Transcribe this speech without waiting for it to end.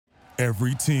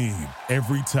Every team,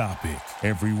 every topic,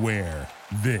 everywhere.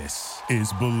 This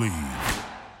is Believe.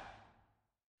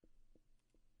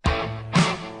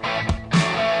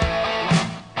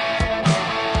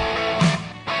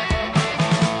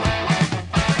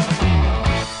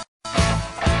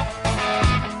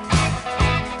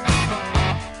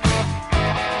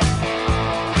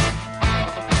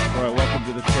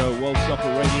 World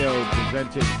Soccer Radio,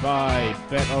 presented by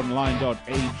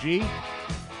BetOnline.ag.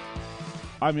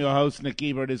 I'm your host, Nick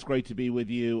Eber. It is great to be with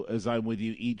you as I'm with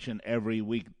you each and every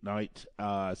weeknight,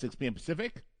 6 p.m.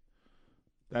 Pacific.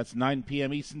 That's 9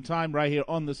 p.m. Eastern Time, right here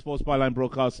on the Sports Byline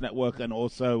Broadcast Network, and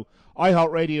also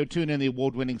iHeartRadio. Tune in the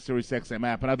award-winning SiriusXM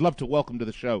app. And I'd love to welcome to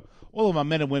the show all of our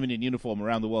men and women in uniform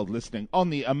around the world listening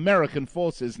on the American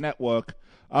Forces Network.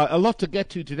 A lot to get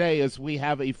to today as we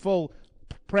have a full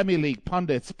Premier League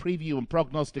pundits preview and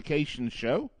prognostication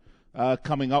show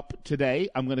coming up today.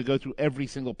 I'm going to go through every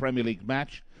single Premier League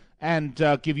match and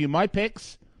give you my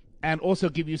picks and also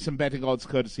give you some betting odds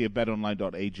courtesy of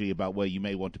BetOnline.ag about where you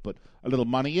may want to put a little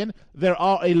money in. There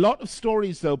are a lot of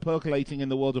stories, though, percolating in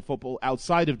the world of football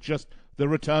outside of just the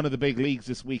return of the big leagues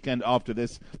this weekend after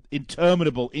this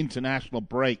interminable international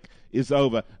break is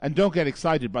over. And don't get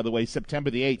excited, by the way. September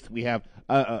the 8th, we have,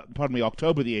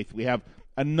 October the 8th, we have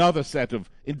another set of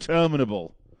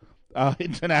interminable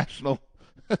international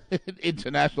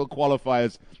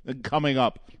qualifiers coming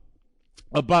up.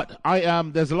 But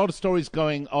there's a lot of stories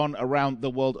going on around the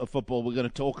world of football. We're going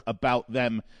to talk about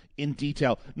them in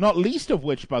detail. Not least of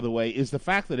which, by the way, is the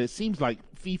fact that it seems like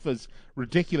FIFA's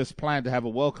ridiculous plan to have a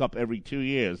World Cup every 2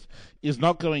 years is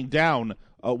not going down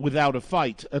without a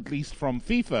fight, at least from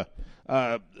FIFA,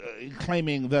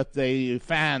 claiming that the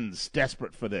fans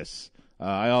desperate for this.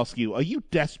 I ask you, are you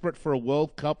desperate for a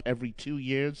World Cup every 2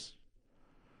 years?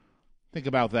 Think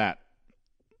about that.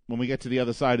 When we get to the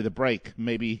other side of the break,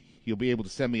 maybe you'll be able to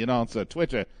send me an answer.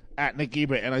 Twitter, at Nick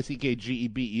Geber,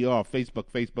 Nickgeber, Facebook,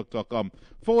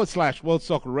 Facebook.com/World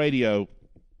Soccer Radio.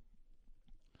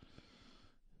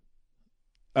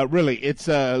 Really, it's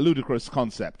a ludicrous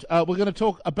concept. We're going to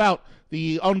talk about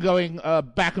the ongoing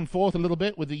back and forth a little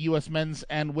bit with the U.S. men's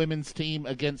and women's team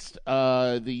against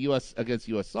U.S.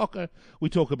 soccer. We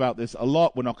talk about this a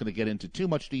lot. We're not going to get into too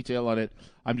much detail on it.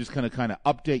 I'm just going to kind of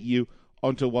update you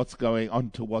onto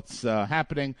what's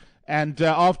happening. And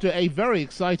after a very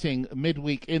exciting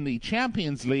midweek in the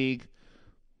Champions League,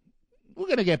 we're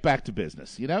going to get back to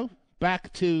business,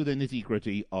 back to the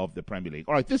nitty-gritty of the Premier League.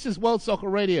 All right, this is World Soccer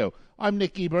Radio. I'm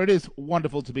Nick Geber. It is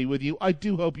wonderful to be with you. I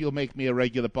do hope you'll make me a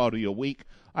regular part of your week.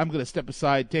 I'm going to step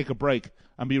aside, take a break,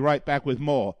 and be right back with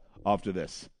more after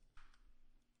this.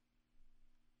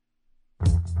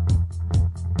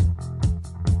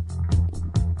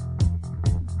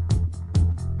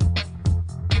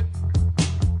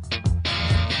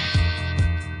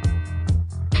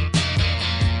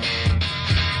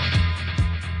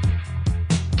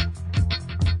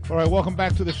 All right, welcome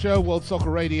back to the show, World Soccer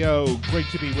Radio. Great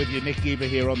to be with you. Nick Geber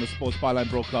here on the Sports Byline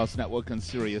Broadcast Network and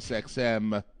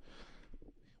SiriusXM.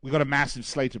 We've got a massive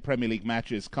slate of Premier League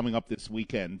matches coming up this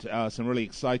weekend. Some really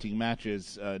exciting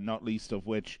matches, not least of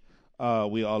which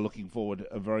we are looking forward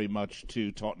very much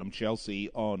to Tottenham-Chelsea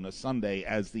on a Sunday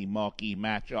as the marquee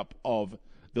matchup of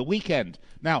the weekend.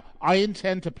 Now, I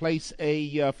intend to place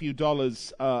a few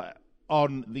dollars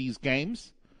on these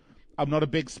games. I'm not a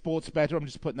big sports bettor. I'm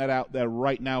just putting that out there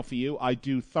right now for you. I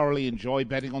do thoroughly enjoy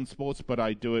betting on sports, but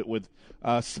I do it with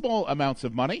small amounts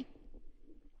of money,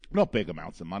 not big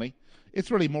amounts of money.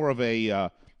 It's really more of a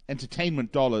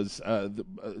entertainment dollars,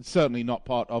 certainly not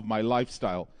part of my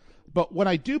lifestyle. But when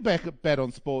I do bet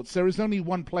on sports, there is only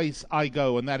one place I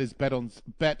go, and that is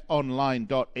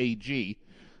BetOnline.ag.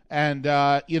 And,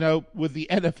 with the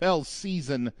NFL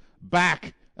season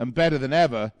back and better than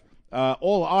ever,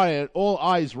 all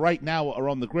eyes right now are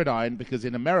on the gridiron because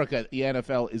in America, the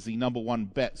NFL is the number one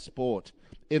bet sport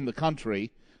in the country.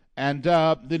 And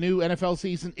the new NFL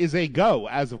season is a go,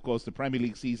 as, of course, the Premier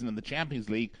League season and the Champions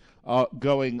League are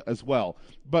going as well.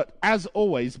 But as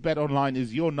always, BetOnline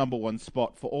is your number one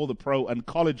spot for all the pro and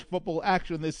college football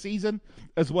action this season,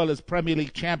 as well as Premier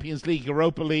League, Champions League,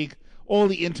 Europa League, all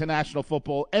the international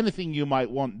football, anything you might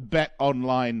want,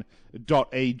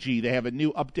 BetOnline.ag. They have a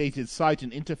new updated site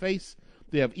and interface.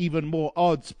 They have even more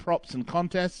odds, props, and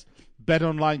contests.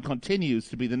 BetOnline continues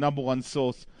to be the number one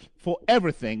source for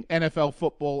everything NFL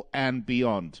football and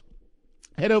beyond.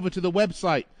 Head over to the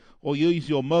website or use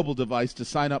your mobile device to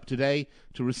sign up today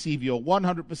to receive your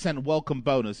 100% welcome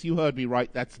bonus. You heard me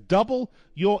right. That's double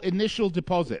your initial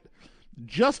deposit.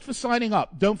 Just for signing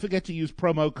up, don't forget to use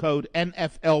promo code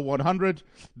NFL100.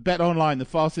 BetOnline, the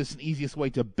fastest and easiest way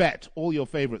to bet all your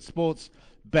favorite sports.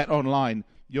 BetOnline,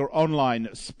 your online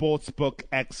sportsbook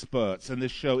experts. And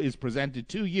this show is presented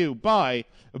to you by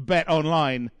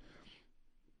BetOnline.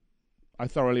 I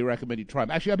thoroughly recommend you try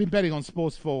them. Actually, I've been betting on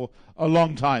sports for a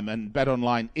long time, and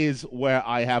BetOnline is where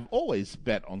I have always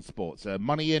bet on sports.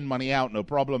 Money in, money out, no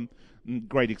problem.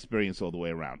 Great experience all the way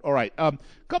around. All right,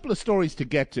 couple of stories to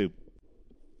get to.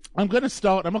 I'm going to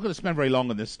start. I'm not going to spend very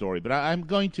long on this story, but I'm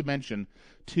going to mention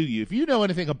to you, if you know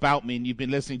anything about me and you've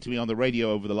been listening to me on the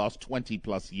radio over the last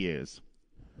 20-plus years,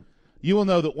 you will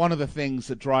know that one of the things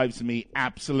that drives me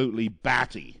absolutely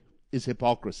batty is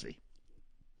hypocrisy.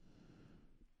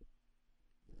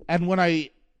 And when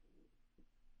I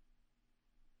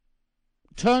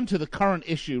turn to the current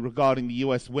issue regarding the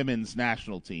U.S. women's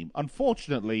national team,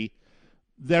 unfortunately,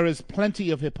 there is plenty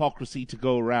of hypocrisy to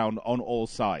go around on all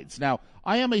sides. Now,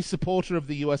 I am a supporter of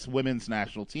the U.S. women's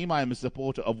national team. I am a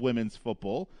supporter of women's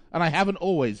football, and I haven't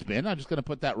always been. I'm just going to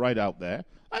put that right out there.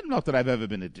 Not that I've ever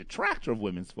been a detractor of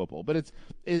women's football, but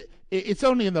it's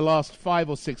only in the last 5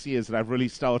 or 6 years that I've really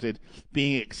started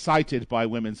being excited by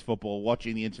women's football,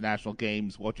 watching the international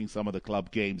games, watching some of the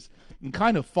club games, and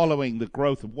kind of following the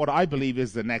growth of what I believe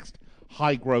is the next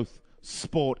high-growth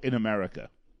sport in America.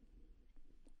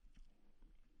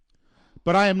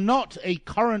 But I am not a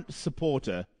current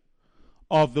supporter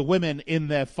of the women in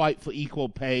their fight for equal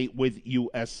pay with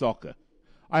U.S. soccer.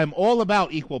 I am all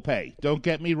about equal pay, don't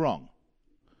get me wrong.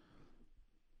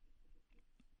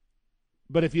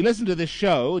 But if you listen to this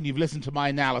show and you've listened to my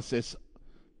analysis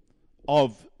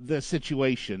of the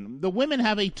situation, the women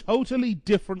have a totally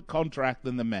different contract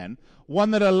than the men,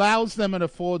 one that allows them and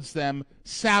affords them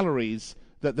salaries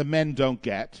that the men don't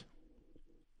get,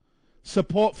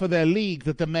 support for their league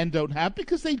that the men don't have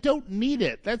because they don't need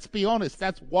it. Let's be honest,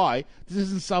 that's why. This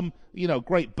isn't some,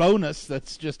 great bonus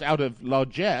that's just out of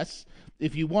largesse.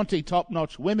 If you want a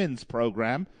top-notch women's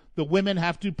program, the women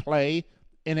have to play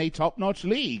in a top-notch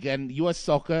league, and U.S.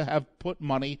 Soccer have put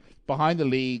money behind the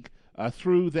league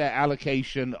through their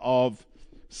allocation of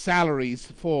salaries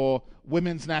for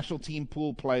women's national team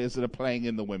pool players that are playing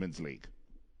in the women's league.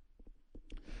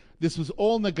 This was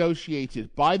all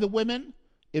negotiated by the women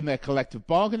in their collective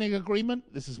bargaining agreement.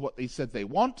 This is what they said they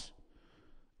want.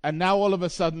 And now all of a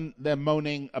sudden they're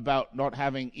moaning about not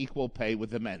having equal pay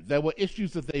with the men. There were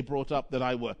issues that they brought up that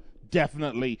I were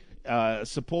definitely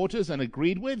supporters and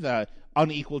agreed with.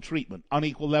 Unequal treatment,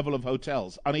 unequal level of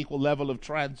hotels, unequal level of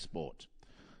transport.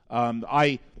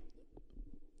 I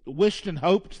wished and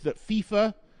hoped that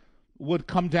FIFA would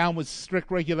come down with strict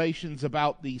regulations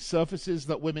about the surfaces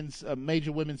that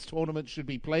major women's tournaments should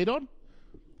be played on.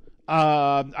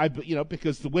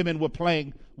 Because the women were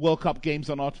playing World Cup games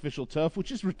on artificial turf, which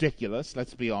is ridiculous,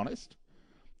 let's be honest,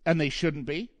 and they shouldn't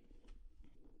be.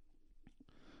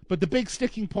 But the big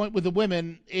sticking point with the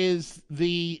women is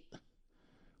the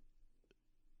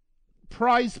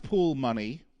prize pool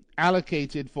money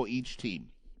allocated for each team.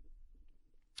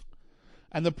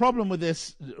 And the problem with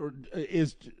this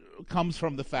comes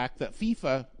from the fact that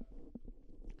FIFA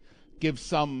gives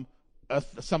something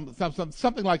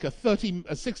like a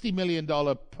 $60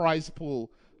 million prize pool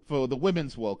for the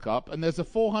Women's World Cup, and there's a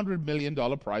 $400 million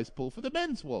prize pool for the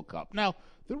Men's World Cup. Now,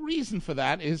 the reason for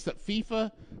that is that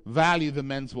FIFA value the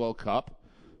Men's World Cup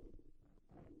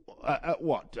at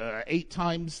 8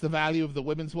 times the value of the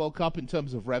Women's World Cup in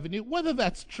terms of revenue? Whether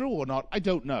that's true or not, I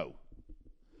don't know.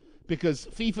 Because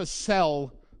FIFA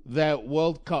sell their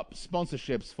World Cup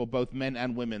sponsorships for both men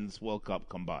and women's World Cup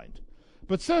combined.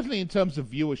 But certainly in terms of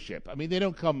viewership, I mean, they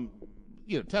don't come,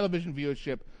 television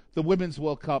viewership, the Women's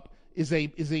World Cup is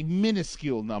a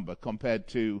minuscule number compared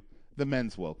to the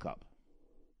Men's World Cup.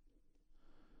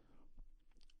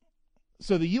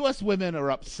 So the U.S. women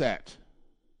are upset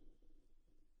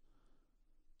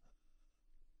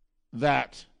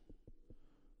that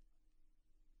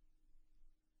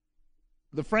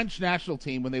the French national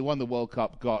team, when they won the World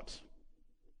Cup, got,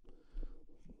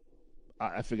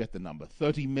 I forget the number,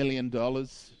 $30 million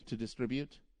to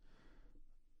distribute.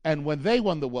 And when they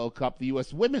won the World Cup, the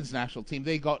U.S. women's national team,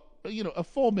 they got, a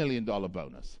 $4 million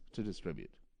bonus to distribute.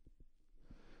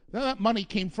 Now that money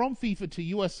came from FIFA to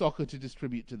U.S. Soccer to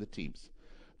distribute to the teams.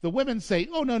 The women say,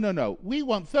 oh, no, we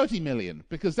want $30 million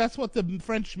because that's what the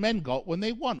French men got when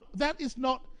they won. That is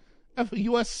not a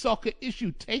U.S. Soccer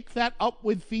issue. Take that up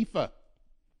with FIFA.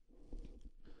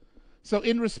 So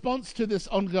in response to this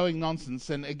ongoing nonsense,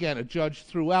 and again, a judge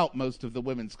threw out most of the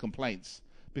women's complaints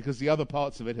because the other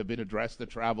parts of it have been addressed, the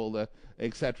travel, the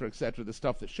et cetera, the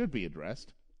stuff that should be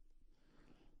addressed.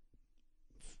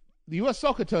 The U.S.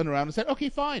 Soccer turned around and said, okay,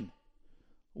 fine.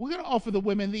 We're going to offer the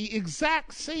women the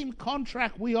exact same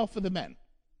contract we offer the men.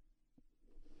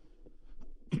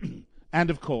 And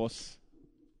of course,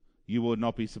 you would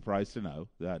not be surprised to know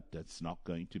that that's not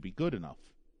going to be good enough.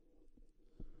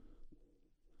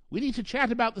 We need to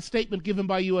chat about the statement given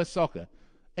by U.S. Soccer.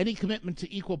 Any commitment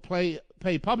to equal pay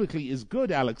publicly is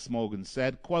good, Alex Morgan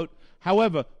said. Quote,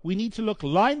 however, we need to look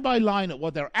line by line at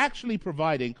what they're actually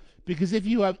providing, because if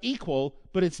you have equal,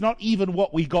 but it's not even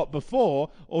what we got before,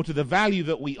 or to the value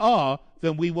that we are,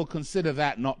 then we will consider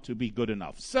that not to be good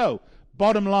enough. So,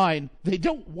 bottom line, they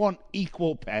don't want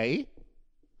equal pay,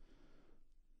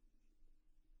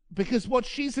 because what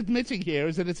she's admitting here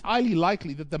is that it's highly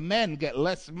likely that the men get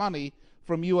less money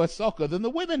from U.S. Soccer than the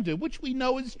women do, which we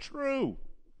know is true.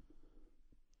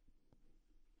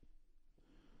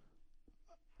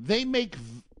 They make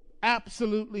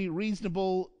absolutely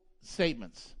reasonable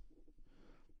statements.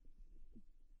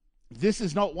 This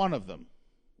is not one of them.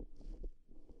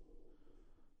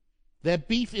 Their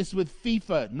beef is with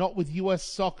FIFA, not with U.S.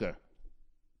 Soccer.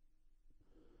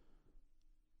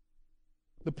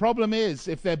 The problem is,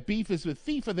 if their beef is with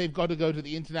FIFA, they've got to go to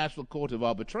the International Court of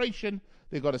Arbitration.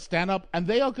 They've got to stand up, and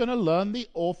they are going to learn the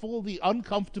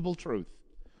uncomfortable truth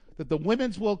that the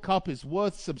Women's World Cup is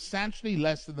worth substantially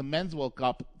less than the Men's World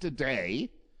Cup today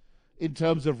in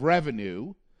terms of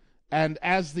revenue. And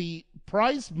as the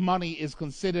prize money is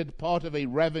considered part of a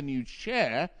revenue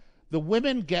share, the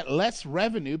women get less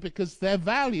revenue because the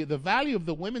value of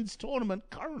the women's tournament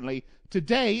currently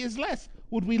today is less.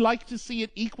 Would we like to see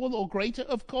it equal or greater?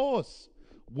 Of course.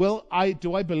 Do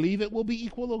I believe it will be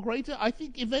equal or greater? I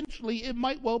think eventually it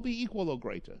might well be equal or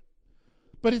greater.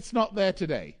 But it's not there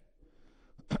today.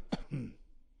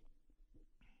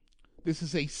 This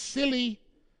is a silly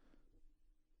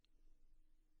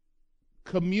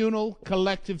communal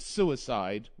collective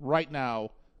suicide right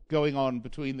now going on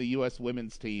between the U.S.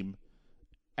 women's team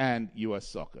and U.S.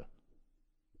 Soccer.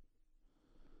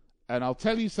 And I'll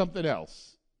tell you something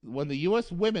else. When the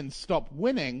U.S. women stop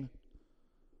winning,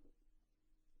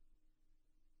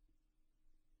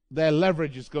 their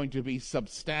leverage is going to be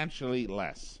substantially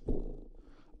less.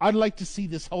 I'd like to see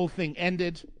this whole thing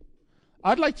ended.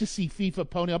 I'd like to see FIFA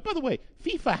pony up. By the way,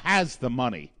 FIFA has the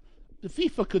money. The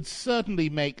FIFA could certainly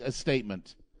make a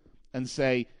statement and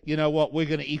say, you know what, we're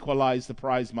going to equalize the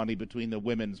prize money between the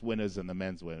women's winners and the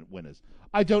men's winners.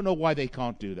 I don't know why they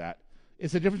can't do that.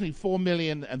 It's the difference between 4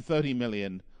 million and 30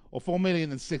 million, or 4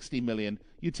 million and 60 million.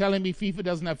 You telling me FIFA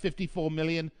doesn't have 54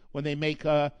 million when they make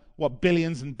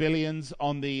billions and billions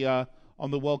on the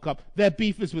World Cup? Their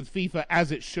beef is with FIFA,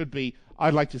 as it should be.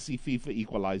 I'd like to see FIFA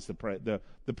equalize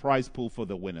the prize pool for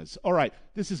the winners. All right,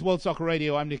 this is World Soccer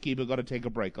Radio. I'm Nick Eber. Got to take a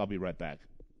break. I'll be right back.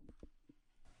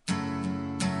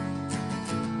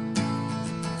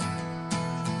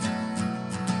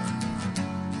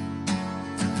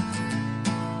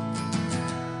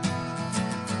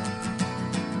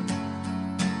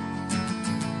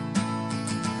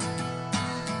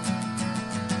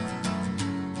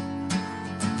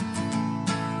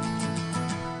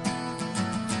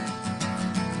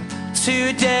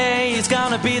 Today is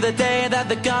gonna be the day that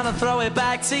they're gonna throw it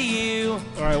back to you.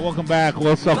 All right, welcome back.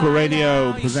 World Soccer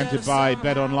Radio, presented by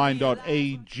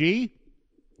BetOnline.ag.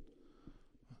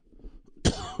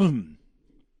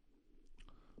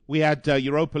 We had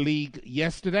Europa League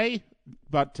yesterday,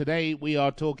 but today we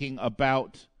are talking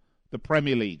about the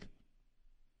Premier League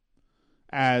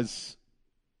as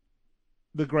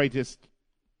the greatest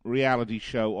reality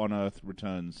show on earth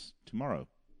returns tomorrow.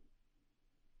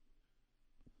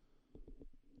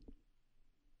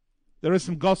 There is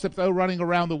some gossip, though, running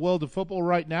around the world of football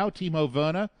right now. Timo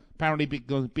Werner apparently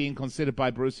being considered by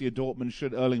Borussia Dortmund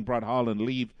should Erling Braut Haaland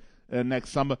leave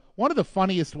next summer. One of the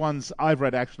funniest ones I've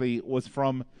read, actually, was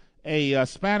from a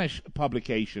Spanish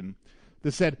publication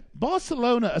that said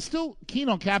Barcelona are still keen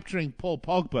on capturing Paul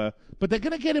Pogba, but they're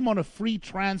going to get him on a free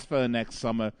transfer next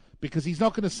summer because he's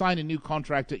not going to sign a new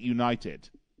contract at United.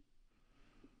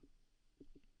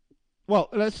 Well,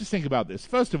 let's just think about this.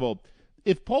 First of all,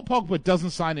 if Paul Pogba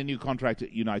doesn't sign a new contract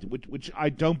at United, which I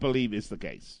don't believe is the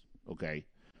case, okay?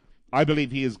 I believe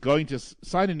he is going to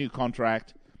sign a new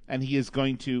contract, and he is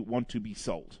going to want to be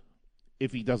sold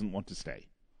if he doesn't want to stay.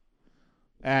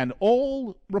 And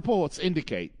all reports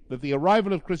indicate that the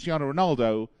arrival of Cristiano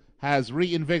Ronaldo has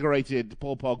reinvigorated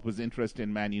Paul Pogba's interest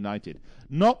in Man United.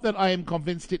 Not that I am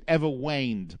convinced it ever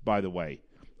waned, by the way.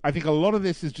 I think a lot of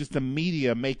this is just the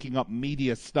media making up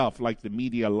media stuff like the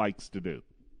media likes to do.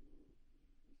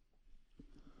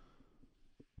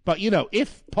 But, you know,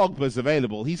 if Pogba's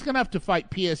available, he's going to have to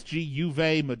fight PSG,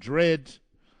 Juve, Madrid,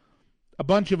 a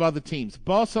bunch of other teams.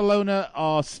 Barcelona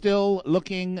are still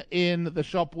looking in the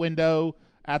shop window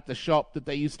at the shop that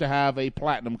they used to have a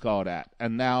platinum card at,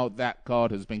 and now that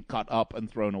card has been cut up and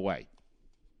thrown away.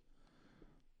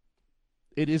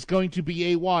 it is going to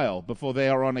be a while before they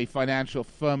are on a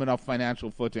firm enough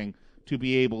financial footing to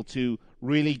be able to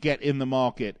really get in the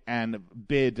market and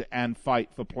bid and fight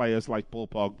for players like Paul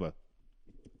Pogba.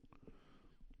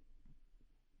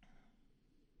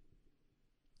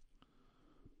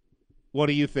 What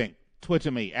do you think?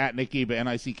 Twitter me, at Nick Geber,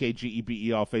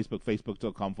 Nickgeber, Facebook,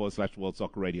 facebook.com/World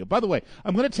Soccer Radio. By the way,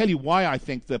 I'm going to tell you why I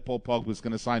think that Paul Pogba is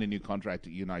going to sign a new contract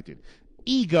at United.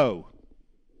 Ego.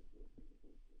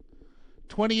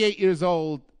 28 years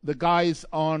old, the guy's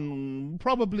on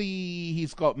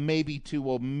he's got maybe 2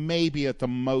 or maybe at the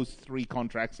most 3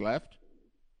 contracts left.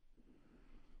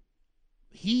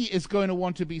 He is going to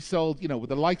want to be sold, with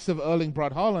the likes of Erling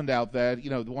Braut Haaland out there,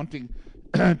 wanting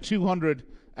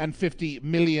 250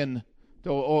 million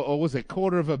or was it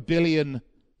 $250 million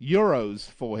euros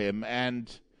for him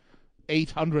and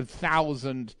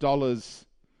 $800,000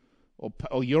 or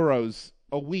euros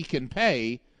a week in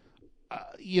pay.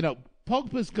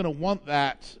 Pogba's going to want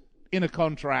that in a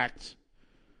contract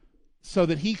so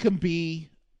that he can be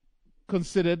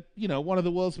considered, one of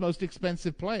the world's most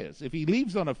expensive players. If he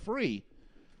leaves on a free,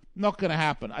 not going to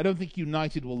happen. I don't think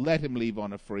United will let him leave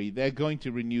on a free. They're going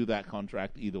to renew that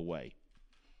contract either way.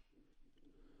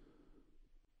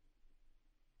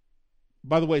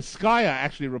 By the way, Sky are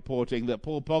actually reporting that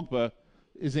Paul Pogba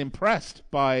is impressed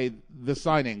by the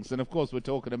signings. And, of course, we're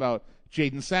talking about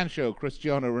Jadon Sancho,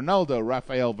 Cristiano Ronaldo,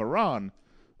 Rafael Varane.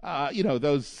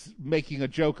 Those making a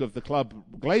joke of the club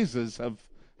Glazers have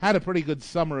had a pretty good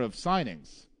summer of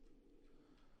signings.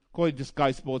 According to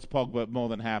Sky Sports, Pogba more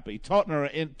than happy.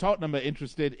 Tottenham are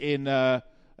interested in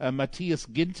Matthias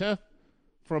Ginter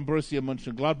from Borussia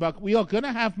Mönchengladbach. We are going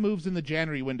to have moves in the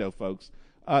January window, folks.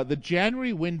 The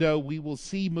January window, we will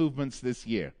see movements this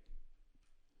year.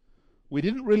 We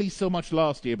didn't really so much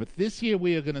last year, but this year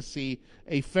we are going to see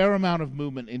a fair amount of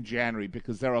movement in January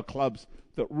because there are clubs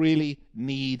that really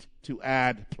need to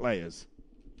add players.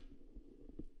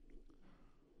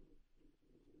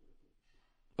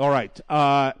 All right.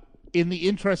 In the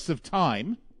interests of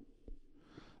time,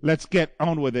 let's get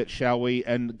on with it, shall we,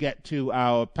 and get to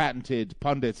our patented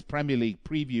pundits Premier League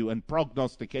preview and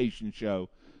prognostication show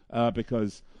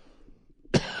because,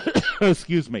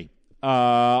 excuse me,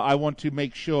 I want to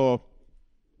make sure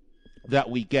that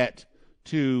we get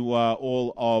to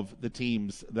all of the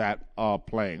teams that are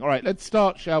playing. All right, let's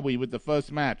start, shall we, with the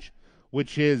first match,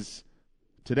 which is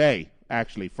today,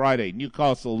 actually, Friday,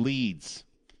 Newcastle Leeds.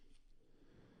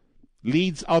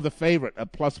 Leeds are the favorite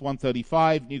at plus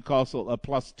 135, Newcastle at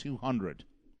plus 200.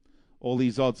 All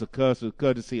these odds are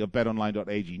courtesy of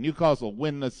BetOnline.ag. Newcastle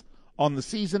winless on the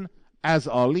season, as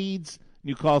are Leeds.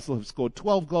 Newcastle have scored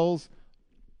 12 goals.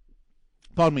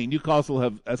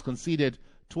 Newcastle has conceded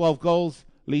 12 goals.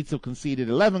 Leeds have conceded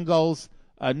 11 goals.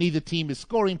 Neither team is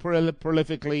scoring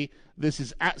prolifically. This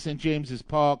is at St. James's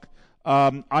Park.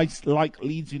 I like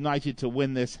Leeds United to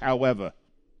win this, however.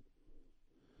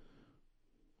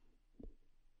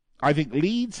 I think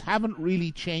Leeds haven't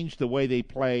really changed the way they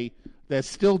play. They're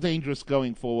still dangerous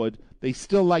going forward. They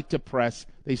still like to press.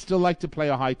 They still like to play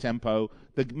a high tempo.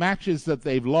 The matches that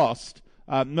they've lost,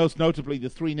 most notably the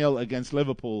 3-0 against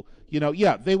Liverpool,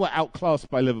 they were outclassed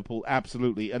by Liverpool,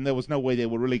 absolutely, and there was no way they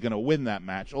were really going to win that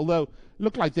match, although it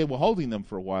looked like they were holding them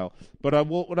for a while. But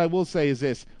what I will say is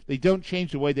this, they don't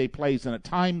change the way they play, and at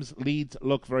times Leeds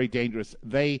look very dangerous.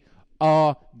 They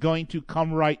are going to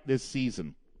come right this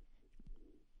season.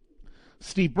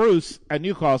 Steve Bruce at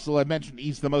Newcastle, I mentioned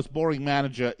he's the most boring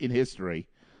manager in history.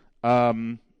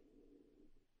 There's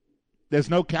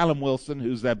no Callum Wilson,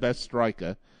 who's their best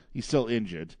striker. He's still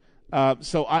injured.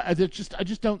 So I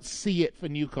just don't see it for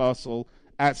Newcastle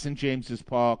at St. James's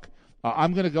Park.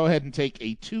 I'm going to go ahead and take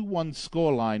a 2-1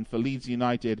 scoreline for Leeds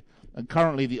United, and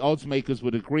currently the odds makers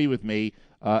would agree with me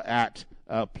at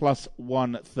plus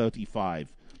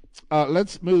 135.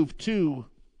 Let's move to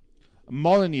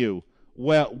Molineux,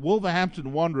 where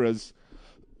Wolverhampton Wanderers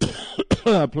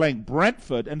are playing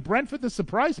Brentford, and Brentford, the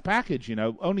surprise package,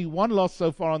 only one loss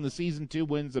so far on the season, 2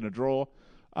 wins and a draw.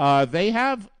 They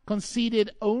have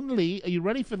conceded only, are you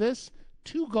ready for this?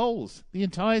 2 goals the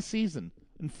entire season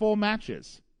in 4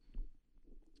 matches.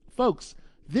 Folks,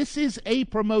 this is a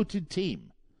promoted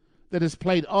team that has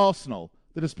played Arsenal,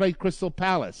 that has played Crystal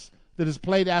Palace, that has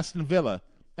played Aston Villa,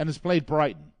 and has played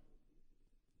Brighton.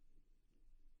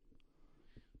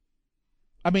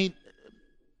 They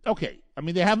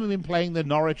haven't been playing the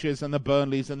Norwiches and the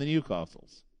Burnleys and the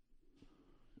Newcastles.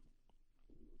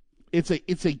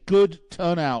 It's a good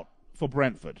turnout for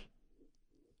Brentford.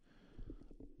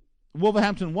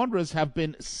 Wolverhampton Wanderers have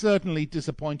been certainly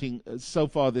disappointing so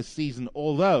far this season,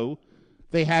 although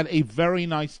they had a very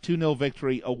nice 2-0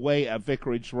 victory away at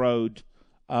Vicarage Road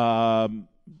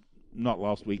Not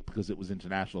last week because it was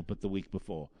international, but the week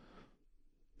before.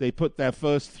 They put their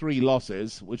first 3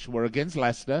 losses, which were against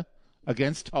Leicester,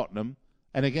 against Tottenham,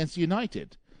 and against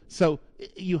United. So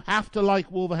you have to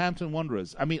like Wolverhampton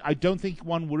Wanderers. I mean, I don't think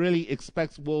one really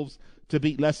expects Wolves to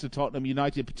beat Leicester, Tottenham,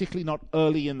 United, particularly not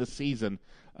early in the season.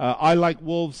 I like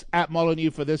Wolves at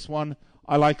Molineux for this one.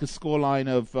 I like a scoreline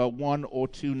of 1 or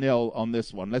 2-0 on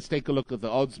this one. Let's take a look at the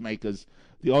odds makers.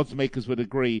 The odds makers would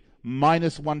agree.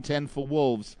 Minus 110 for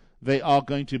Wolves. They are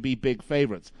going to be big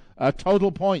favorites.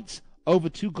 Total points. Over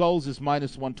 2 goals is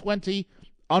minus 120.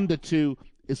 Under 2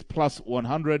 is plus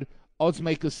 100. Odds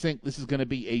makers think this is going to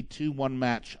be a 2-1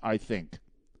 match, I think.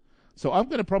 So I'm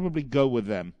going to probably go with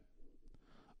them.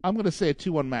 I'm going to say a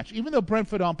 2-1 match. Even though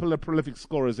Brentford aren't prolific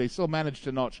scorers, they still managed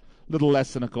to notch a little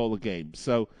less than a goal a game.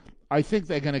 So I think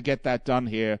they're going to get that done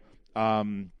here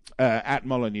at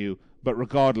Molineux. But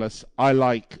regardless, I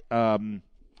like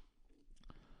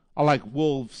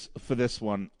Wolves for this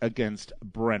one against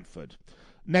Brentford.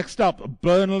 Next up,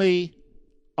 Burnley,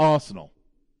 Arsenal.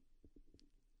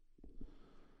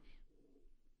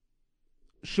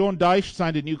 Sean Dyche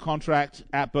signed a new contract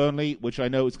at Burnley, which I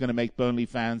know is going to make Burnley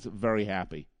fans very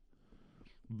happy.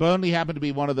 Burnley happen to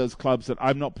be one of those clubs that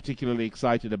I'm not particularly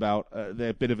excited about. They're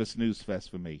a bit of a snooze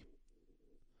fest for me.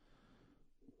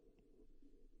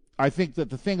 I think that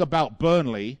the thing about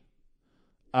Burnley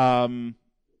is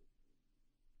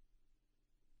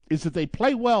that they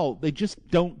play well, they just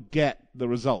don't get the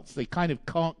results. They kind of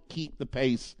can't keep the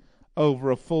pace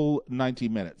over a full 90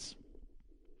 minutes.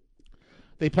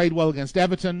 They played well against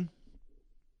Everton.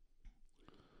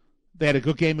 They had a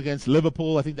good game against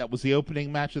Liverpool. I think that was the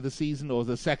opening match of the season, or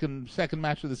the second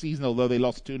match of the season, although they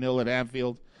lost 2-0 at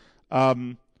Anfield.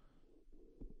 But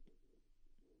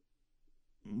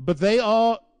they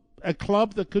are a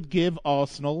club that could give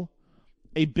Arsenal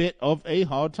a bit of a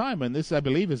hard time, and this, I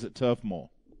believe, is at Turf Moor.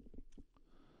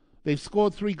 They've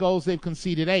scored 3 goals, they've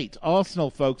conceded 8. Arsenal,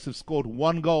 folks, have scored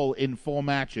 1 goal in 4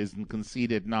 matches and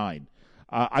conceded 9.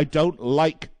 I don't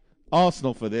like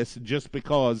Arsenal for this just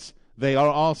because they are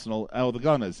Arsenal, or the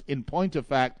Gunners. In point of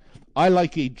fact, I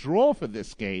like a draw for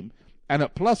this game, and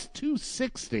at plus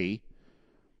 260,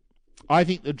 I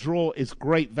think the draw is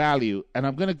great value. And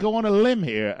I'm going to go on a limb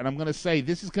here, and I'm going to say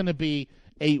this is going to be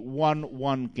a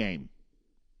 1-1 game.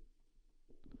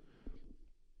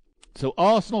 So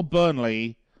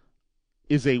Arsenal-Burnley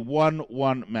is a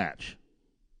 1-1 match.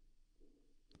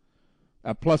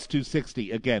 Plus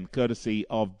 260, again, courtesy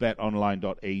of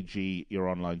BetOnline.ag, your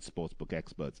online sportsbook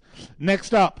experts.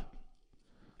 Next up,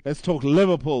 let's talk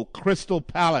Liverpool, Crystal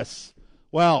Palace.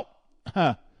 Well,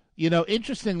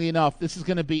 interestingly enough, this is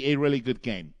going to be a really good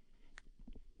game.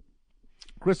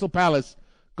 Crystal Palace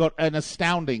got an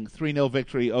astounding 3-0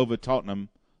 victory over Tottenham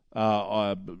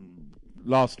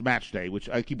last match day, which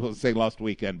I keep on saying last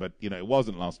weekend, but, it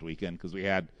wasn't last weekend because we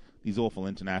had these awful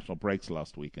international breaks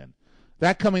last weekend.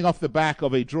 That coming off the back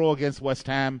of a draw against West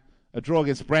Ham, a draw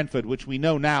against Brentford, which we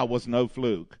know now was no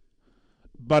fluke,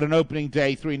 but an opening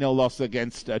day 3-0 loss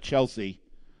against Chelsea.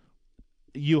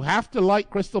 You have to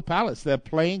like Crystal Palace. They're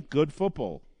playing good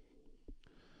football.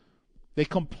 They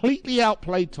completely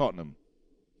outplayed Tottenham.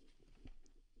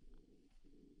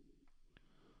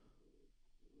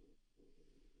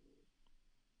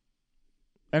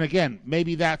 And again,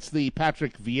 maybe that's the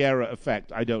Patrick Vieira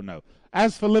effect. I don't know.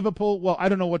 As for Liverpool, well, I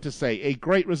don't know what to say. A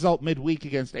great result midweek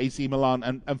against AC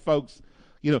Milan. And folks,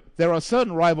 there are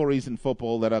certain rivalries in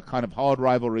football that are kind of hard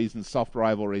rivalries and soft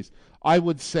rivalries. I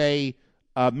would say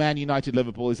Man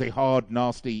United-Liverpool is a hard,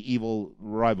 nasty, evil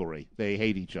rivalry. They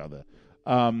hate each other.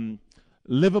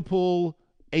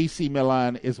 Liverpool-AC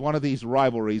Milan is one of these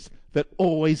rivalries that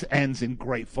always ends in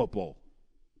great football.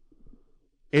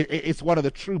 It's one of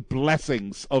the true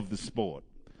blessings of the sport.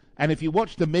 And if you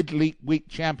watch the mid-week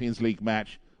Champions League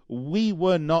match, we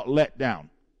were not let down.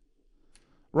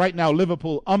 Right now,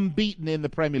 Liverpool unbeaten in the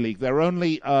Premier League. They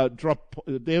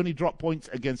only drop points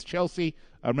against Chelsea.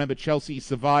 Remember, Chelsea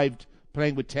survived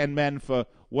playing with 10 men for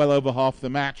well over half the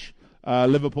match.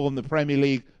 Liverpool in the Premier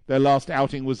League, their last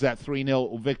outing was that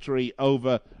 3-0 victory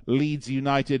over Leeds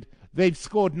United. They've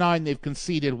scored 9, they've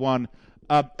conceded 1.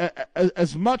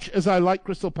 As much as I like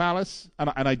Crystal Palace,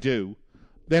 and I do,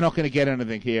 they're not going to get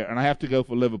anything here, and I have to go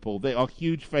for Liverpool. They are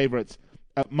huge favorites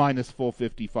at minus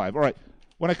 455. All right,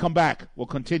 when I come back, we'll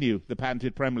continue the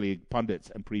patented Premier League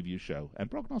pundits and preview show and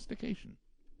prognostication.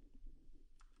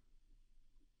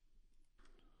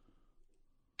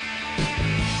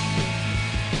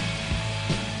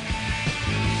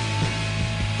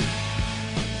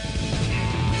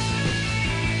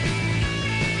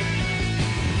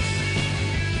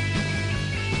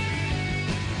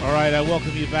 All right, I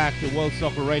welcome you back to World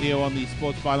Soccer Radio on the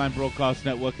Sports Byline Broadcast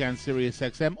Network and Sirius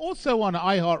XM. Also on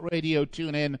iHeartRadio,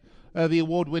 tune in, the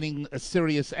award-winning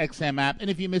Sirius XM app. And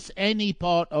if you miss any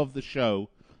part of the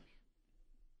show,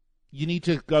 you need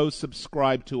to go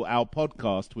subscribe to our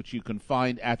podcast, which you can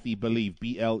find at the Believe,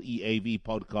 B-L-E-A-V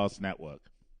Podcast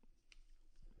Network.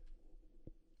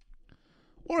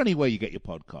 Or anywhere you get your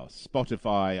podcasts,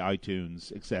 Spotify,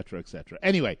 iTunes, etc., etc.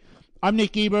 Anyway, I'm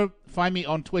Nick Geber. Find me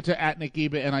on Twitter at Nick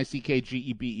Geber,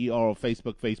 Nickgeber, or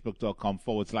Facebook,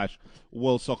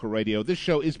 facebook.com/World Soccer Radio. This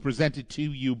show is presented to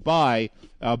you by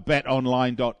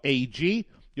BetOnline.ag,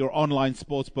 your online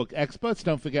sportsbook experts.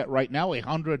 Don't forget right now,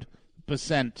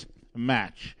 100%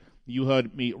 match. You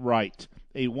heard me right.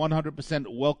 A 100%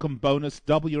 welcome bonus.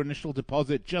 Double your initial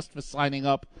deposit just for signing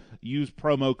up. Use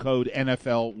promo code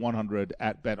NFL100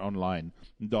 at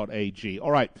betonline.ag. All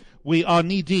right, we are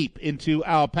knee-deep into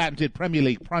our patented Premier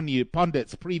League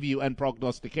pundits preview and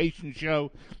prognostication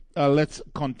show. Let's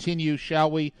continue, shall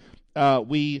we?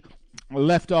 We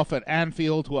left off at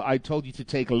Anfield, where I told you to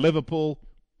take Liverpool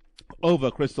over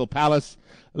Crystal Palace.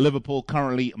 Liverpool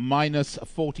currently minus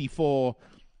 44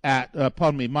 at,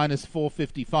 minus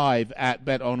 455 at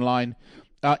BetOnline.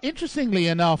 Interestingly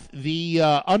enough, the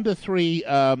under 3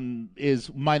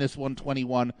 is minus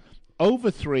 121.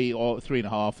 Over 3 or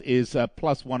 3.5 is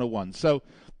plus 101. So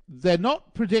they're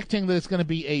not predicting that it's going to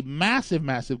be a massive,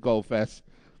 massive goal fest.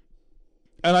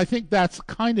 And I think that's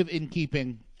kind of in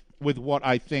keeping with what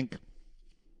I think.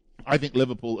 I think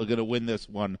Liverpool are going to win this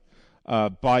one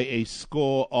by a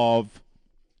score of...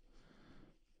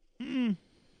 I'm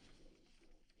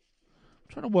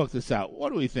trying to work this out.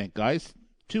 What do we think, guys?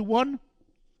 2-1?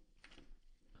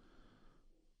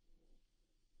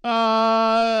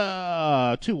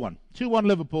 2-1. 2-1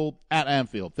 Liverpool at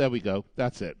Anfield. There we go.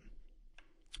 That's it.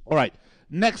 All right.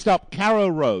 Next up, Carrow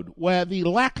Road, where the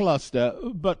lackluster,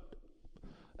 but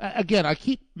again, I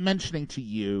keep mentioning to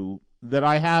you that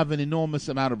I have an enormous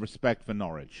amount of respect for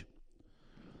Norwich.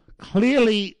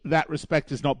 Clearly, that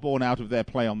respect is not borne out of their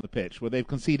play on the pitch, where they've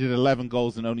conceded 11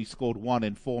 goals and only scored 1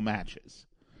 in 4 matches.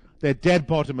 They're dead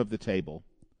bottom of the table.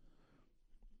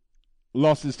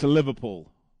 Losses to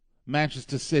Liverpool,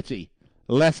 Manchester City,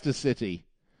 Leicester City,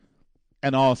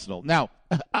 and Arsenal. Now,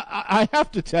 I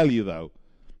have to tell you, though,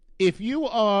 if you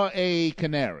are a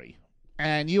Canary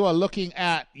and you are looking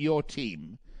at your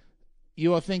team,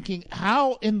 you are thinking,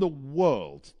 how in the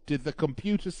world did the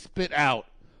computer spit out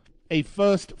a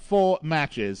first 4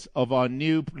 matches of our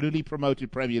newly promoted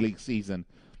Premier League season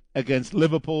against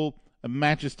Liverpool,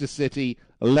 Manchester City,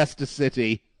 Leicester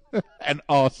City, and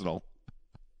Arsenal?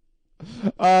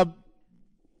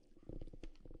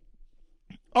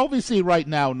 Obviously, right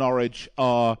now, Norwich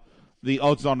are the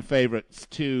odds-on favorites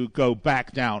to go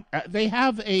back down. They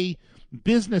have a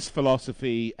business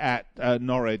philosophy at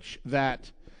Norwich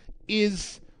that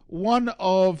is one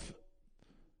of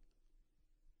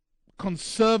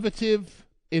conservative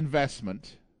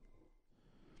investment,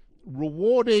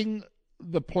 rewarding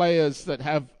the players that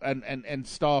have and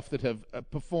staff that have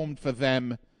performed for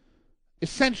them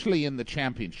essentially in the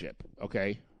championship,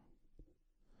 okay?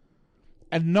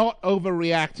 And not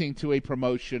overreacting to a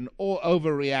promotion or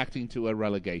overreacting to a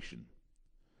relegation.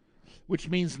 Which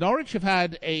means Norwich have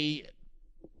had a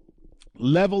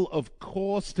level of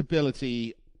core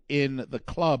stability in the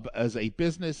club as a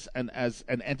business and as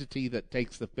an entity that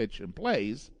takes the pitch and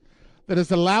plays that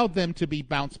has allowed them to be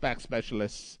bounce-back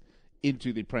specialists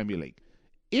into the Premier League.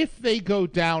 If they go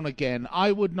down again,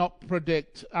 I would not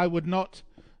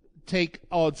take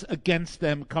odds against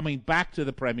them coming back to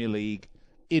the Premier League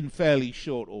in fairly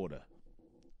short order.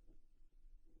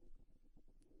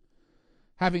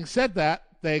 Having said that,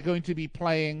 they're going to be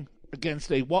playing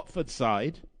against a Watford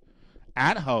side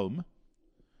at home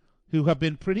who have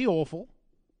been pretty awful.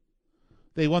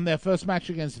 They won their first match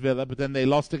against Villa, but then they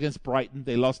lost against Brighton,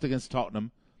 they lost against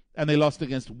Tottenham, and they lost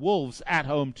against Wolves at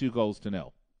home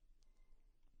 2-0.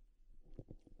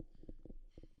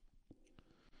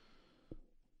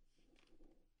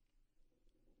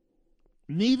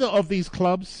 Neither of these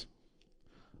clubs,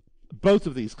 both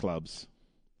of these clubs,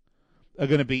 are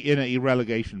going to be in a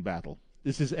relegation battle.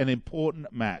 This is an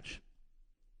important match.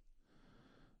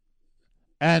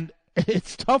 And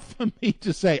it's tough for me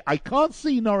to say. I can't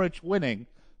see Norwich winning,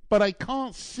 but I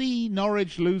can't see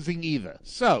Norwich losing either.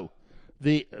 So,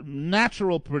 the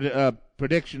natural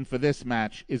prediction for this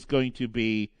match is going to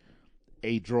be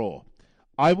a draw.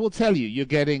 I will tell you, you're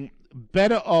getting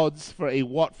better odds for a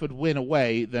Watford win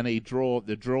away than a draw.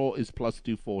 The draw is plus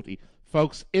 240.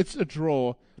 Folks, it's a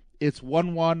draw. It's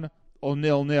 1-1 or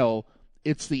 0-0.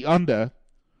 It's the under.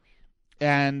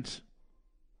 And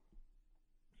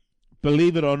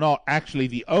believe it or not, actually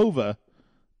the over,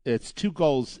 it's 2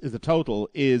 goals is the total,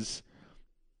 is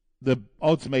the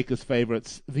odds makers'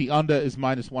 favorites. The under is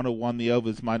 -101, the over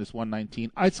is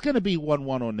 -119. It's going to be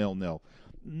 1-1 or 0-0.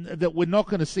 That we're not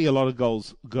going to see a lot of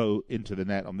goals go into the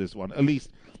net on this one, at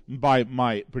least by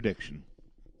my prediction.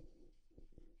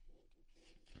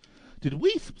 Did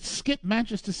we skip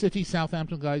Manchester City,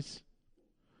 Southampton, guys?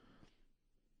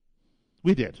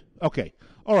 We did. Okay.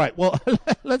 All right. Well,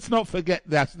 let's not forget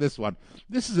this one.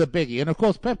 This is a biggie, and of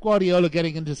course, Pep Guardiola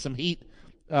getting into some heat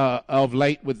of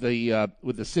late with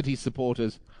the City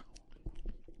supporters,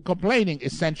 complaining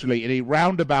essentially in a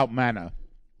roundabout manner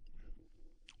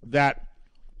that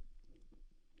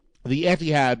the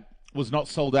Etihad was not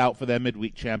sold out for their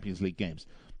midweek Champions League games.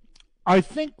 I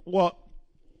think what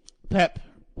Pep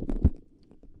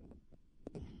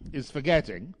is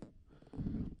forgetting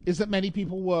is that many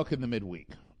people work in the midweek,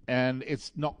 and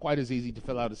it's not quite as easy to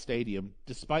fill out a stadium,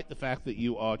 despite the fact that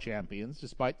you are champions,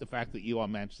 despite the fact that you are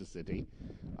Manchester City,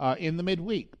 in the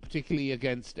midweek, particularly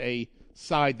against a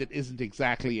side that isn't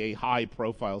exactly a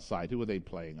high-profile side. Who were they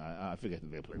playing? I forget who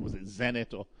they were playing. Was it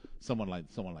Zenit or someone like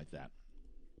that?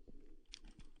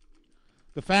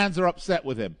 The fans are upset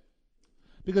with him.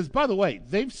 Because, by the way,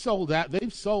 they've sold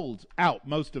out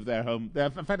most of their home.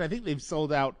 In fact, I think they've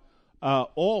sold out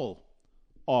all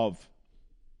of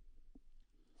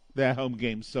their home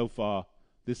games so far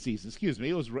this season. Excuse me,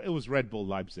 it was Red Bull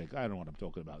Leipzig. I don't know what I'm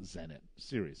talking about. Zenit,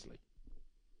 seriously.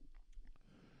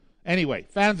 Anyway,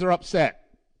 fans are upset.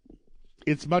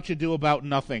 It's much ado about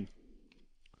nothing.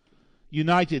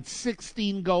 United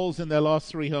 16 goals in their last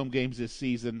 3 home games this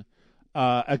season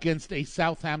against a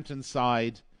Southampton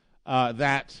side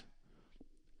that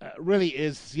really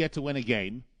is yet to win a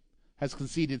game, has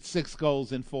conceded 6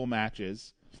 goals in 4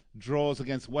 matches, draws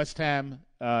against West Ham,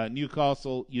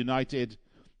 Newcastle, United.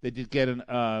 They did get and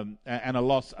a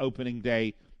loss opening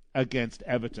day against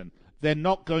Everton. They're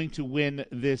not going to win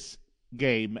this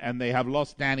game, and they have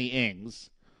lost Danny Ings.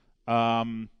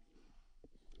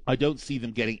 I don't see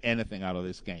them getting anything out of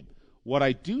this game. What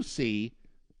I do see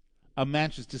are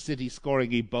Manchester City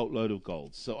scoring a boatload of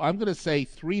goals. So I'm going to say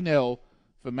 3-0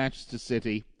 for Manchester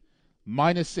City,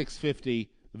 -650.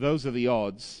 Those are the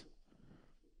odds.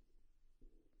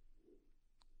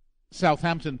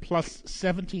 Southampton plus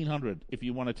 1,700 if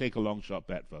you want to take a long shot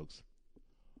bet, folks.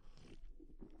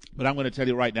 But I'm going to tell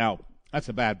you right now, that's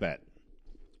a bad bet.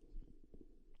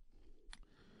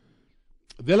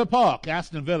 Villa Park,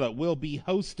 Aston Villa will be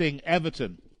hosting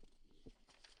Everton.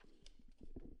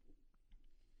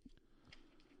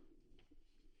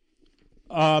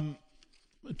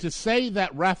 To say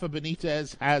that Rafa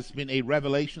Benitez has been a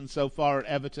revelation so far at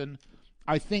Everton,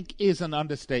 I think is an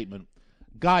understatement.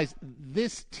 Guys,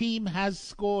 this team has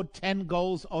scored 10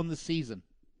 goals on the season.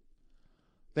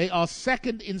 They are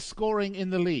second in scoring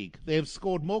in the league. They have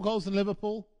scored more goals than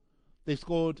Liverpool. They've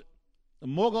scored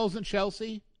more goals than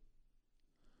Chelsea.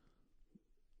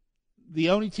 The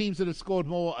only teams that have scored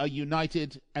more are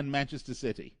United and Manchester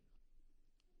City.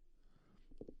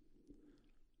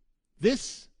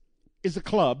 This is a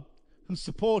club whose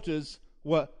supporters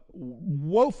were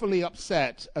woefully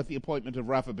upset at the appointment of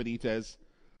Rafa Benitez,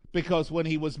 because when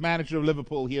he was manager of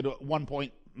Liverpool, he had at one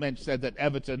point said that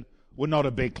Everton were not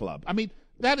a big club. I mean,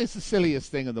 that is the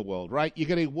silliest thing in the world, right? You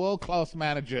get a world-class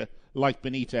manager like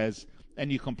Benitez,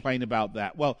 and you complain about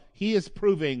that. Well, he is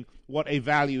proving what a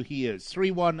value he is.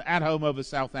 3-1 at home over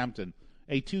Southampton,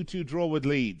 a 2-2 draw with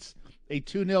Leeds, a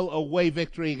 2-0 away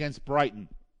victory against Brighton,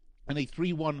 and a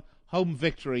 3-1 home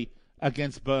victory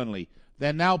against Burnley.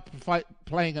 They're now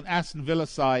playing an Aston Villa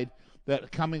side that are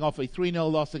coming off a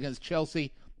 3-0 loss against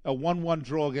Chelsea, a 1-1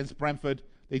 draw against Brentford.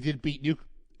 They did beat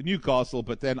Newcastle,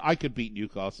 but then I could beat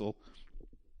Newcastle.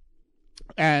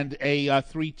 And a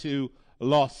 3-2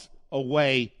 loss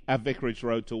away at Vicarage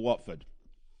Road to Watford.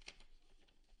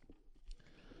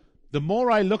 The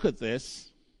more I look at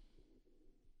this,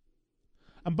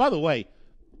 and by the way,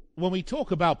 when we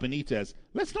talk about Benitez,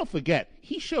 let's not forget,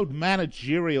 he showed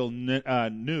managerial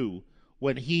nous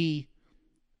when he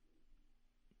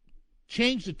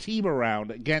changed the team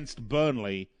around against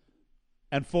Burnley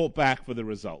and fought back for the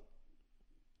result.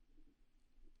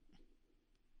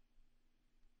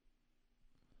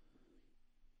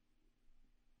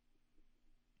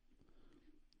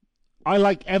 I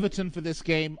like Everton for this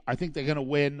game. I think they're going to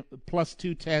win. Plus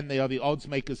 210, they are the odds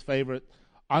makers' favorite.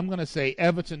 I'm going to say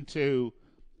Everton 2,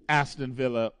 Aston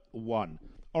Villa 1.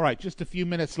 All right, just a few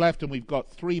minutes left, and we've got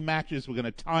 3 matches. We're going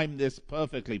to time this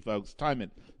perfectly, folks. Time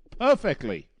it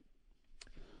perfectly.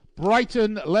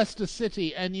 Brighton, Leicester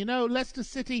City. And, you know, Leicester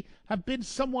City have been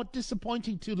somewhat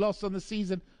disappointing. 2 losses on the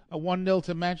season, a 1-0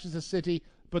 to Manchester City.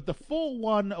 But the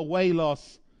 4-1 away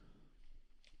loss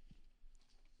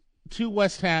to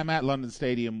West Ham at London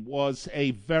Stadium was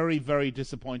a very, very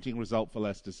disappointing result for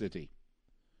Leicester City.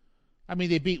 I mean,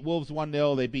 they beat Wolves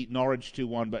 1-0, they beat Norwich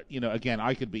 2-1, but, again,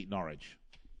 I could beat Norwich.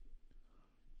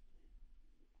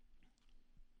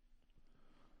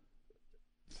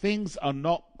 Things are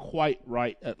not quite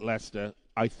right at Leicester.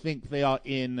 I think they are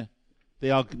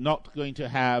not going to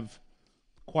have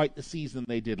quite the season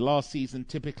they did last season.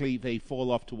 Typically, they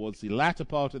fall off towards the latter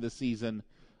part of the season.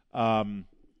 And,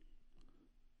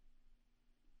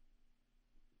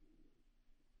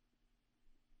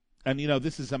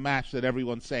 this is a match that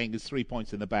everyone's saying is 3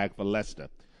 points in the bag for Leicester.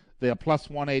 They are plus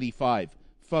 185.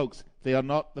 Folks, they are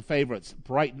not the favorites.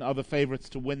 Brighton are the favorites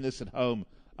to win this at home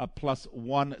at plus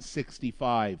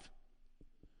 165.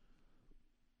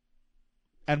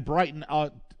 And Brighton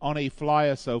are on a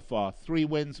flyer so far. 3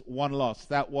 wins, 1 loss.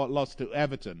 That loss to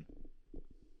Everton.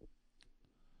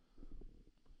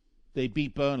 They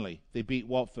beat Burnley. They beat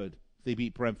Watford. They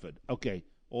beat Brentford. Okay.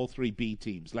 All 3 B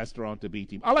teams. Leicester aren't a B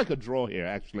team. I like a draw here,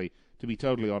 actually, to be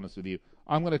totally honest with you.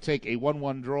 I'm going to take a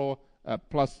 1-1 draw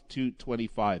plus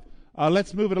 225.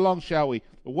 Let's move it along, shall we?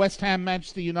 West Ham,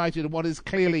 Manchester United, what is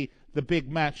clearly the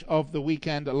big match of the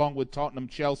weekend, along with Tottenham,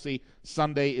 Chelsea.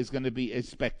 Sunday is going to be a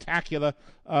spectacular.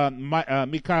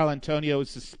 Michail Antonio is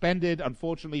suspended,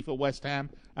 unfortunately, for West Ham,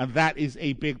 and that is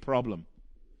a big problem.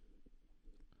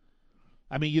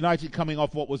 I mean, United coming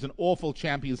off what was an awful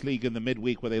Champions League in the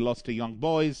midweek where they lost to Young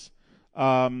Boys.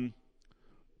 But,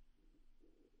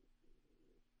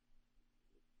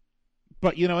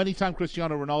 anytime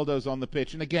Cristiano Ronaldo's on the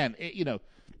pitch, and again,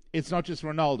 it's not just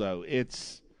Ronaldo,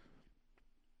 it's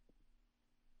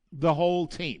the whole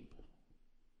team,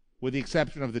 with the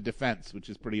exception of the defense, which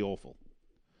is pretty awful.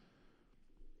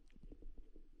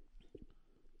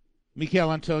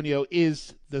 Michail Antonio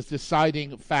is the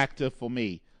deciding factor for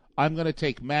me. I'm going to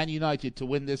take Man United to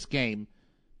win this game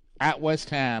at West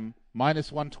Ham, minus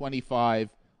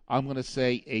 125. I'm going to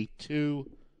say a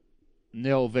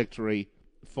 2-0 victory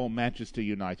for Manchester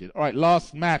United. All right,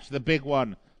 last match, the big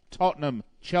one. Tottenham,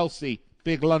 Chelsea,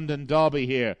 big London derby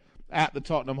here at the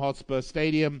Tottenham Hotspur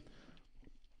Stadium.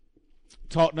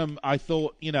 Tottenham, I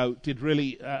thought, did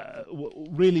really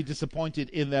disappointed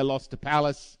in their loss to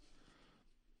Palace.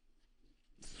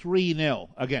 3-0.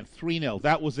 Again, 3-0.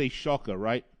 That was a shocker,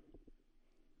 right?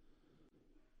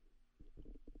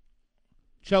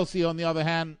 Chelsea, on the other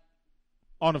hand,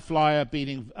 on a flyer,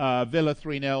 beating Villa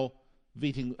 3-0,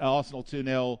 beating Arsenal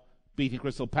 2-0, beating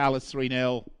Crystal Palace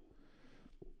 3-0.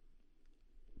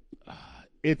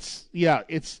 It's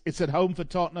at home for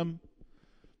Tottenham.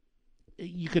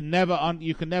 You can never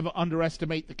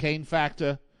underestimate the Kane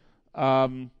factor.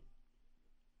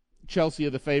 Chelsea are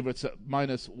the favorites at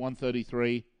minus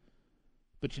 133,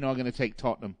 but I'm going to take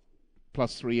Tottenham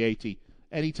plus 380.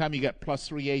 Anytime you get plus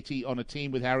 380 on a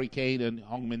team with Harry Kane and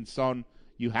Heung-min Son,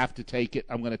 you have to take it.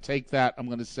 I'm going to take that. I'm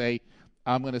going to say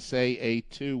a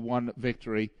 2-1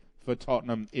 victory for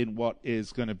Tottenham in what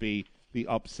is going to be the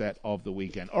upset of the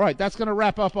weekend. All right, that's going to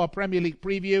wrap up our Premier League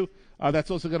preview.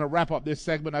 That's also going to wrap up this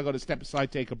segment. I've got to step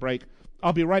aside, take a break.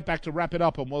 I'll be right back to wrap it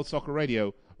up on World Soccer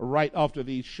Radio right after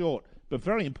these short but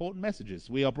very important messages.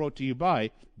 We are brought to you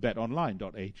by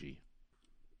BetOnline.ag.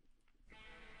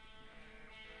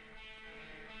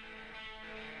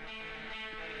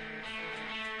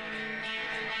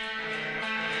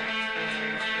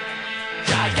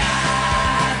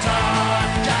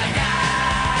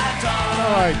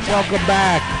 All right, welcome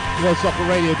back. World Soccer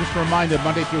Radio. Just a reminder,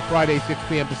 Monday through Friday, 6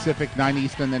 p.m. Pacific, 9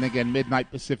 Eastern, then again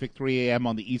midnight Pacific, 3 a.m.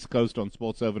 on the East Coast on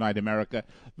Sports Overnight America.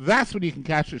 That's when you can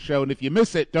catch the show, and if you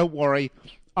miss it, don't worry.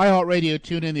 iHeartRadio,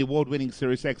 tune in the award-winning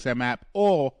Sirius XM app,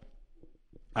 or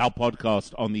our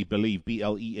podcast on the Believe,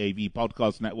 B-L-E-A-V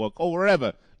podcast network, or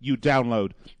wherever you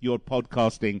download your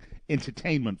podcasting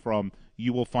entertainment from.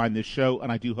 You will find this show,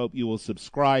 and I do hope you will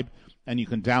subscribe, and you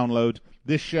can download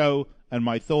this show and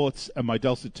my thoughts and my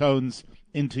dulcet tones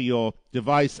into your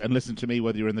device and listen to me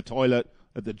whether you're in the toilet,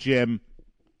 at the gym,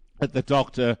 at the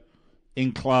doctor,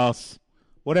 in class,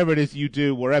 whatever it is you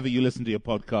do, wherever you listen to your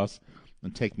podcast,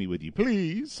 and take me with you.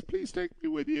 Please take me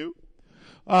with you.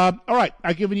 All right,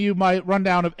 I've given you my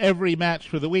rundown of every match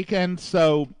for the weekend,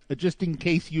 so just in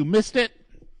case you missed it,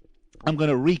 I'm going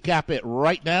to recap it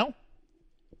right now,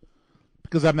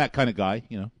 because I'm that kind of guy,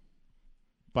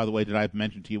 By the way, did I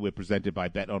mention to you we're presented by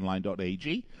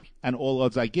BetOnline.ag, and all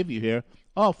odds I give you here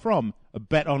are from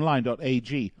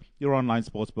BetOnline.ag, your online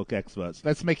sportsbook experts.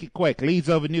 Let's make it quick. Leeds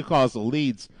over Newcastle.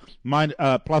 Leeds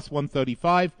plus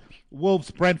 135. Wolves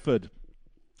Brentford.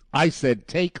 I said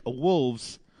take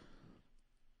Wolves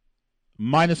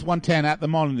Minus 110 at the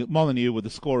Molineux with a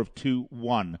score of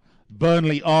 2-1.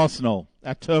 Burnley Arsenal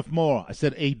at Turf Moor. I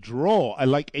said a draw. I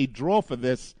like a draw for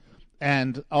this,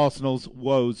 and Arsenal's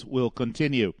woes will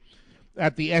continue.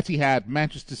 At the Etihad,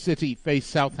 Manchester City face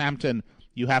Southampton.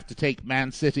 You have to take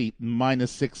Man City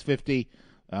minus 650.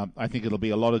 I think it'll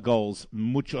be a lot of goals.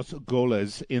 Muchos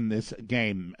goles in this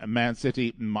game. Man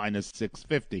City minus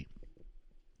 650.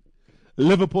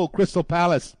 Liverpool Crystal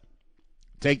Palace.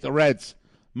 Take the Reds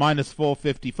minus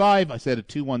 455. I said a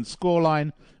 2-1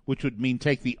 scoreline, which would mean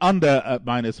take the under at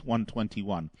minus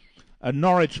 121.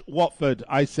 Norwich Watford.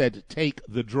 I said take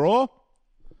the draw.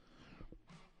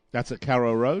 That's at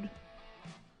Carrow Road.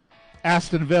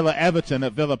 Aston Villa Everton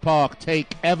at Villa Park.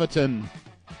 Take Everton.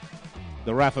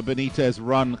 The Rafa Benitez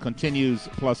run continues,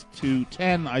 plus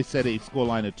 210. I said a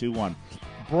scoreline of 2-1.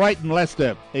 Brighton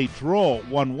Leicester, a draw,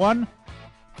 1-1,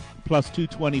 plus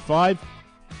 225.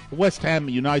 West Ham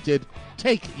United,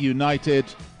 take United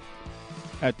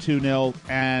at 2-0.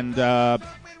 And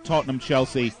Tottenham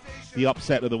Chelsea, the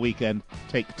upset of the weekend,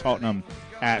 take Tottenham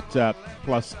at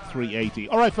plus 380.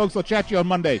 All right, folks, I'll chat to you on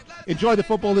Monday. Enjoy the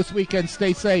football this weekend.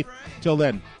 Stay safe. Till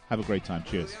then, have a great time.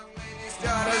 Cheers.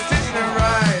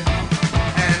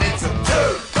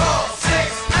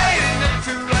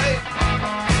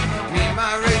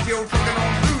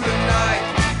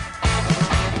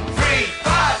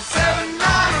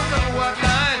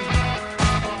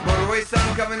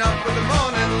 Coming up with the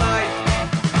morning light.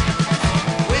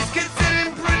 Whiskey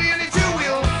sitting pretty in a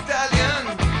two-wheel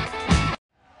stallion.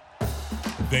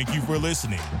 Thank you for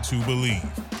listening to Believe.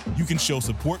 You can show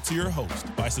support to your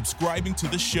host by subscribing to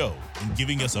the show and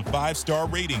giving us a 5-star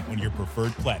rating on your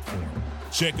preferred platform.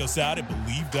 Check us out at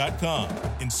Believe.com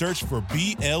and search for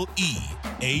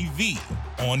BLEAV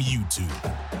on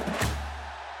YouTube.